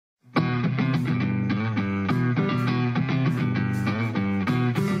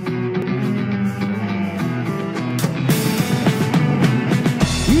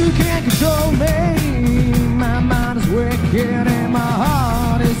control me. My mind is wicked and my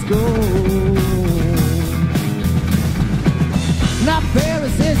heart is gold. Not fair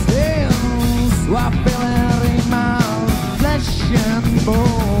resistance, I feel it in my flesh and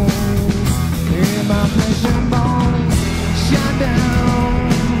bones. In my flesh and bones, shine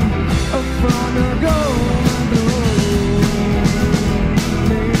down from the golden throne.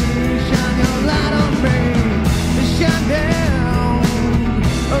 Shine your light on me, shine down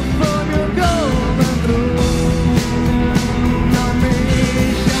from your golden throne. On me,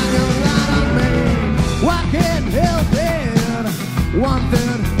 shine your light on me. Why can't help it? One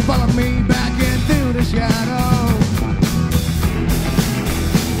thing, follow me back into the shadow.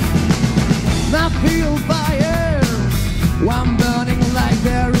 I feel fire, I'm burning like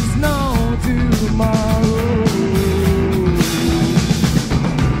there is no tomorrow.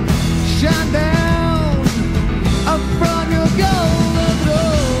 Shine down from your golden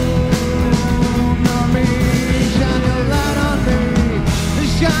throne on me, shine your light on me.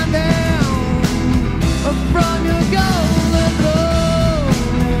 Shine down from your golden throne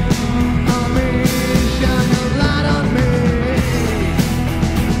on me, shine your light on me.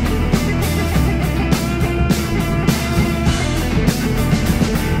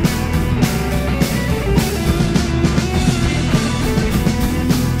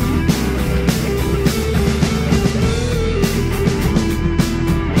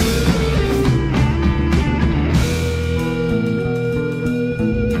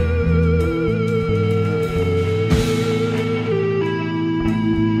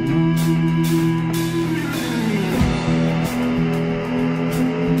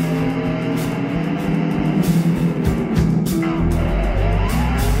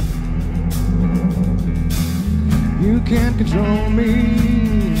 You can't control me.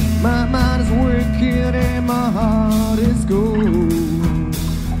 My mind is wicked and my heart is gold.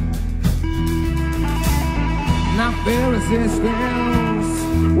 Not fair resistance,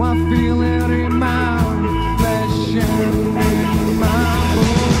 I feel it in my flesh and in my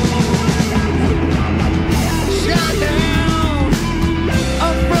bones. Shine down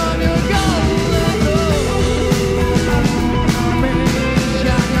from your golden throne on me,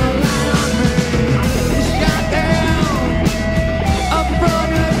 shine your light on me. Shine down from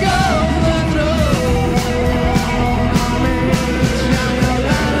your golden throne on me, shine your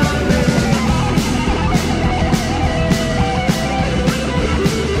light on me.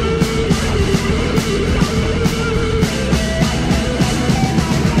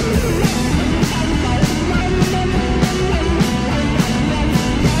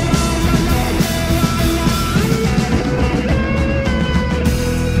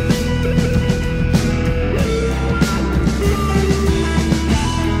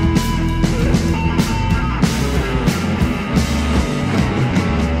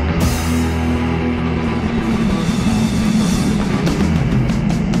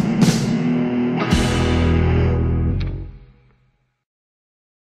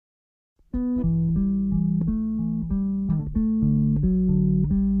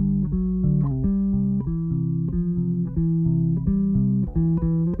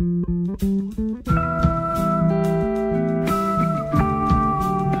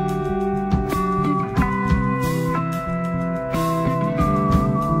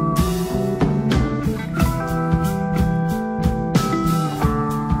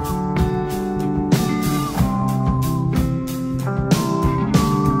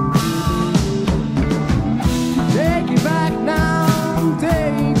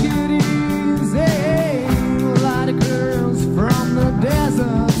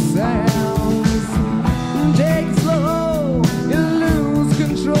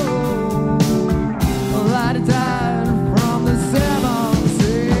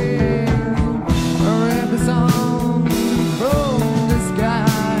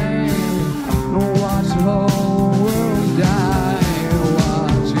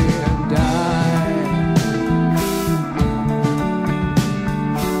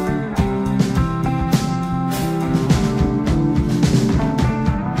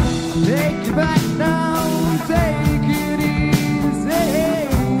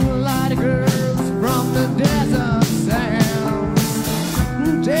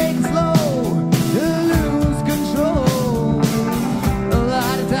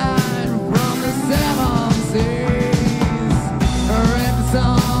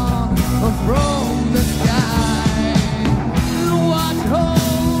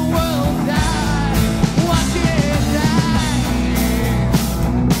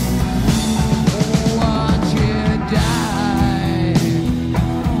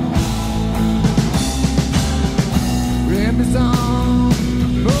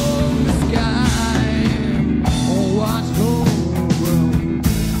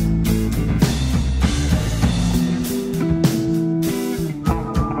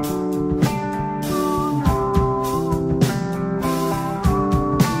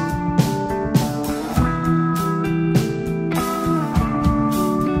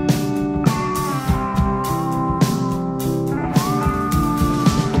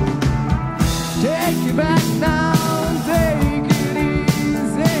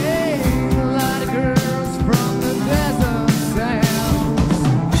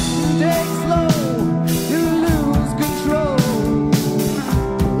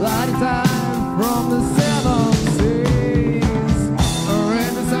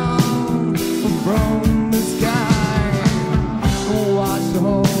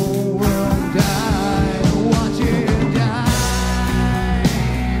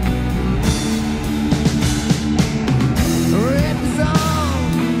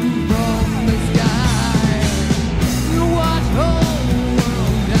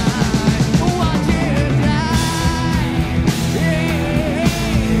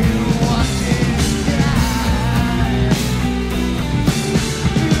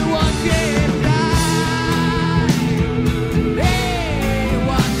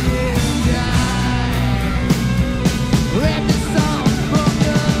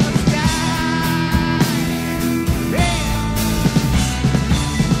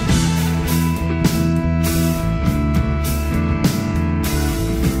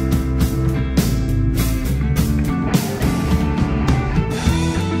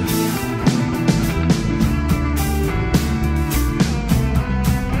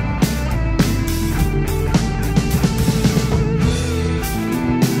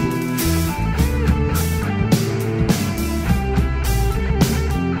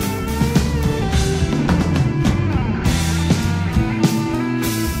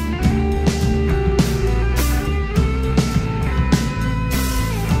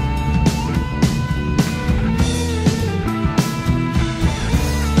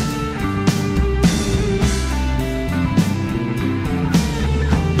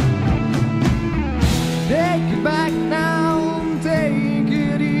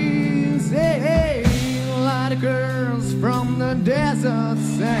 say, like girls from the desert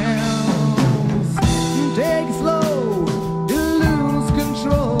sands. Take it slow, you lose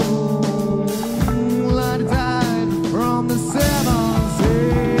control, like a tide from the seven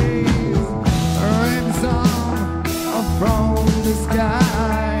seas. Rain the sun from the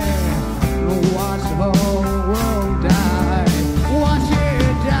sky, watch the whole world die. Watch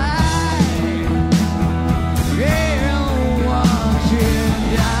it die, yeah, watch it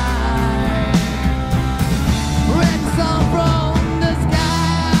die. Rain the sun from the sky,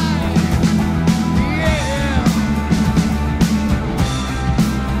 yeah.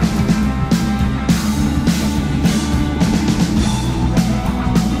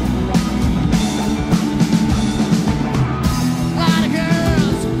 Lot of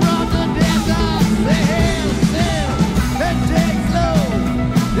girls from the desert sail, sail. They take slow,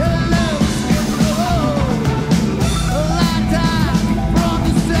 they lose control. A lot of time from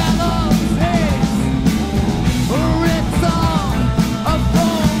the seven seas. Red song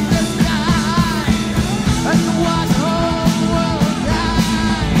from the sky, and watch the whole world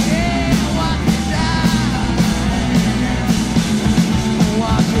die. Yeah, watch it die.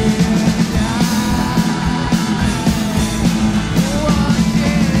 Watch it die. Watch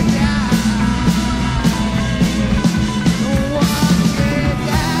it die. Watch it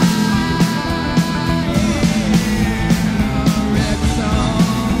die. Red song,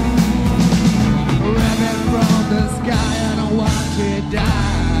 red from the sky, and watch it die.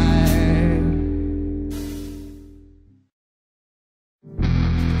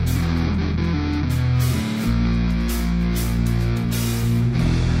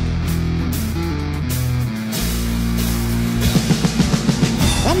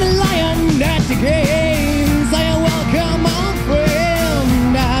 I'm the lion at the gates. I welcome my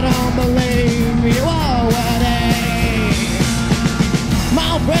friend. I don't believe you are worthy.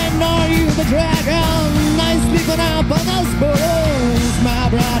 My friend, are you the dragon? I sleep on up on those bones. My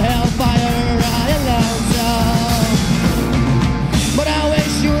bright hellfire, I love so. But I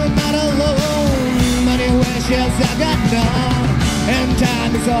wish you were not alone. Many wishes I got none, and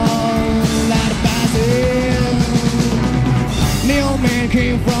time is all that passes. The old man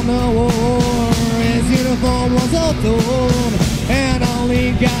came from the war, his uniform was a thorn, and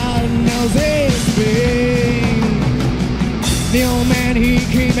only God knows his fate. The old man, he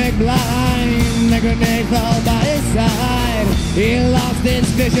came back blind, the grenade fell by his side. He lost his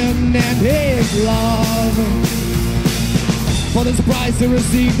vision and his love. For this price he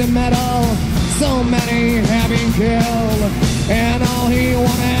received the medal, so many have been killed, and all he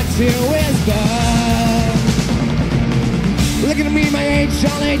wanted to is blood. Look at me, my age,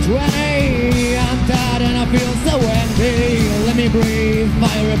 only 20. I'm tired and I feel so empty. Let me breathe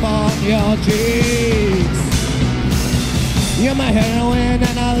fire upon your cheeks. You're my heroine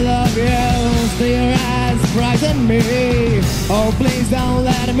and I love you. Still your eyes frighten me. Oh, please don't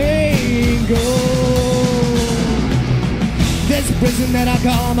let me go. This prison that I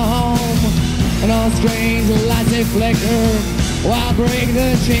call my home, and all strange lights they flicker while I break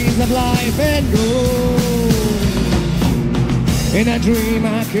the chains of life and go. In a dream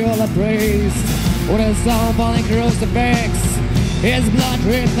I kill a priest with a song falling crucifix. His blood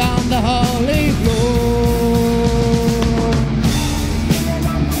dripped on the holy floor.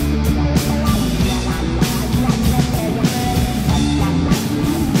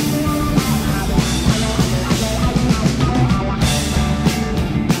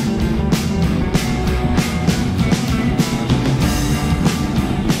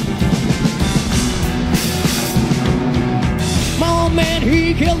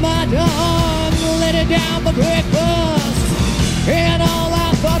 He killed my dog, laid it down for breakfast, and all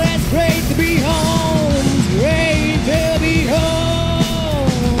I thought is great to be home, great to be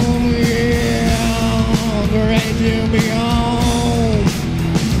home, yeah, great to be home.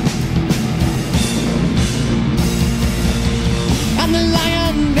 I'm the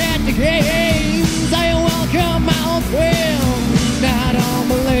lion at the gates, I welcome my old friend, I don't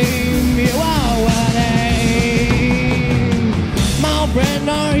believe you are worthy. Friend,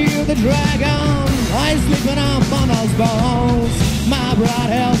 are you the dragon? I sleeping up on those bones. My bright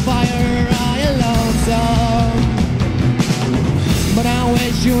hellfire, I alone so. But I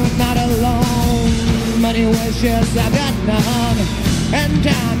wish you were not alone. Many wishes I've got none, and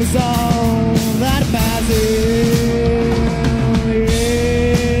time is all that passes.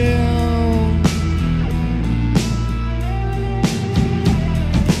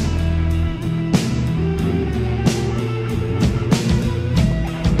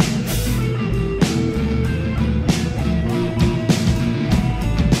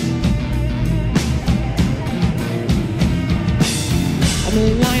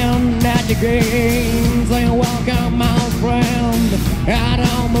 your game. So you're welcome, my friend. I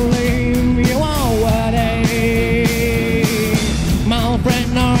don't believe you are worthy. My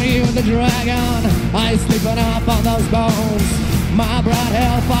friend, are you the dragon? I sleeping up on those bones. My bright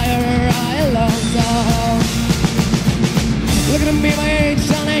hellfire, I love so. Look at me, my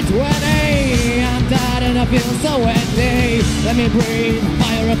age, only 20. I'm tired and I feel so empty. Let me breathe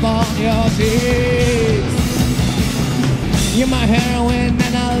fire upon your cheeks. You're my heroine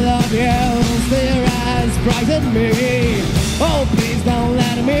and I love you. Still your eyes frighten me. Oh, please don't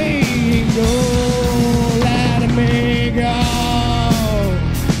let me go. Let me go.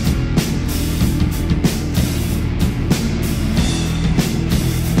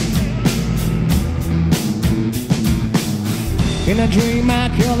 In a dream I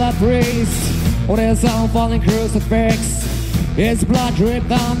killed a priest with his own falling crucifix. His blood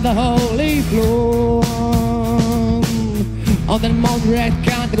dripped on the holy floor. On that most direct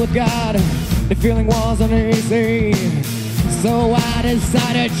contact with God, the feeling wasn't easy. So I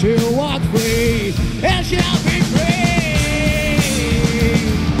decided to walk free and shall be free.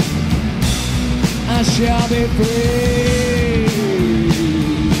 I shall be free.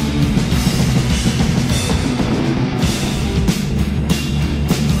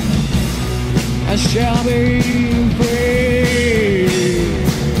 I shall be free.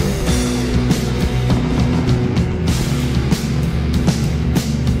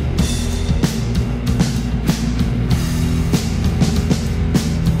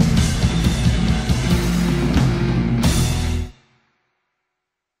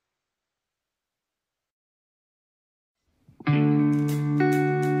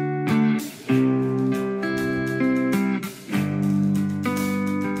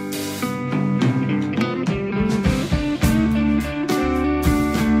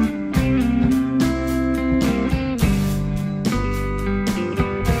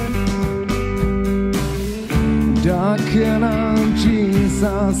 Darking on Jesus,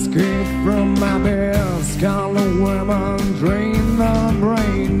 escape from my bed. Scarlet women drain the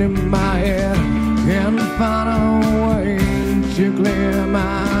brain in my head. Can't find a way to clear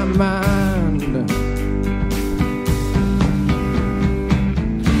my mind.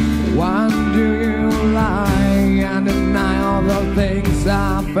 Why do you lie and deny all the things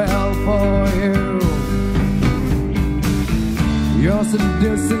I felt for you? You're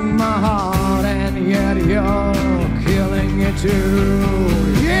seducing my heart and yet you're killing it too.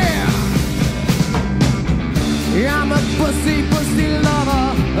 Yeah! I'm a pussy, pussy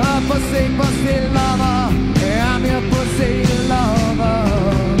lover. A pussy, pussy lover. I'm your pussy lover.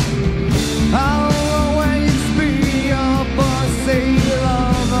 I'll always be your pussy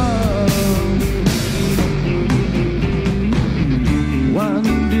lover. When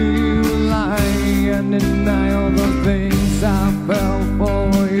do you lie and deny all the things I fell for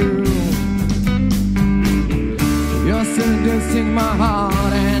you? You're seducing my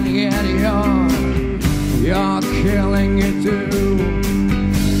heart and yet you're killing it too.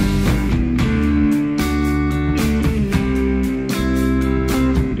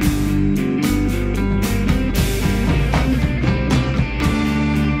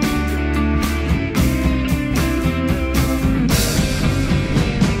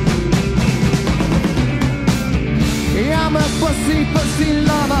 I'm a pussy, pussy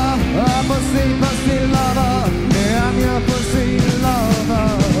lover. A pussy, pussy lover. I'm your pussy lover.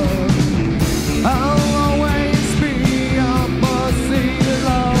 I'll always be your pussy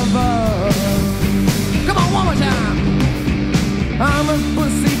lover. Come on, one more time. I'm a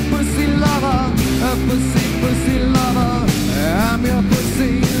pussy, pussy lover. A pussy, pussy lover. I'm your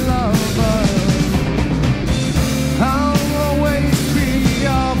pussy lover. I'll always be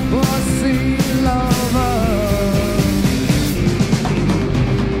your pussy lover.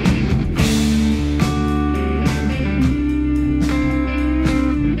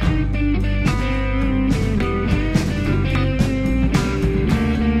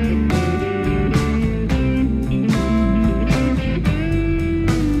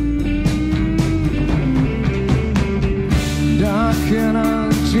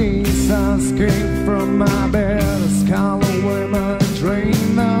 Jesus came from my bed. Scarlet women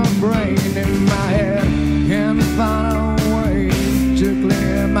drain the brain in my head. Can't find a way to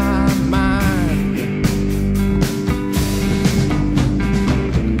clear my mind.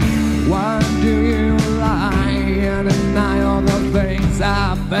 Why do you lie and deny all the things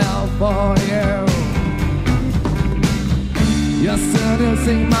I felt for you? You're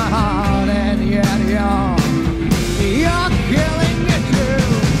seducing my heart and yet you're killing it too.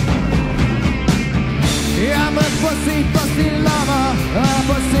 I'm a pussy, pussy lover. A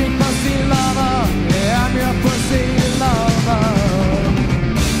pussy, pussy lover. I'm your pussy lover.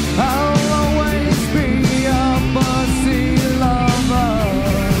 Oh,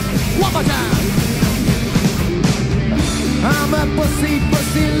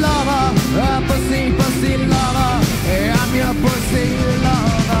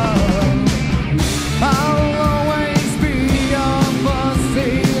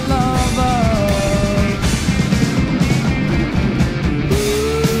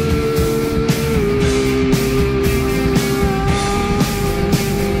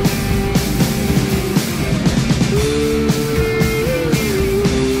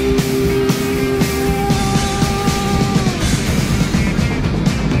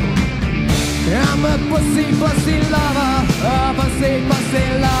 pussy, pussy lover, pussy,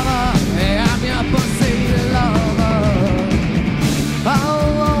 pussy lover.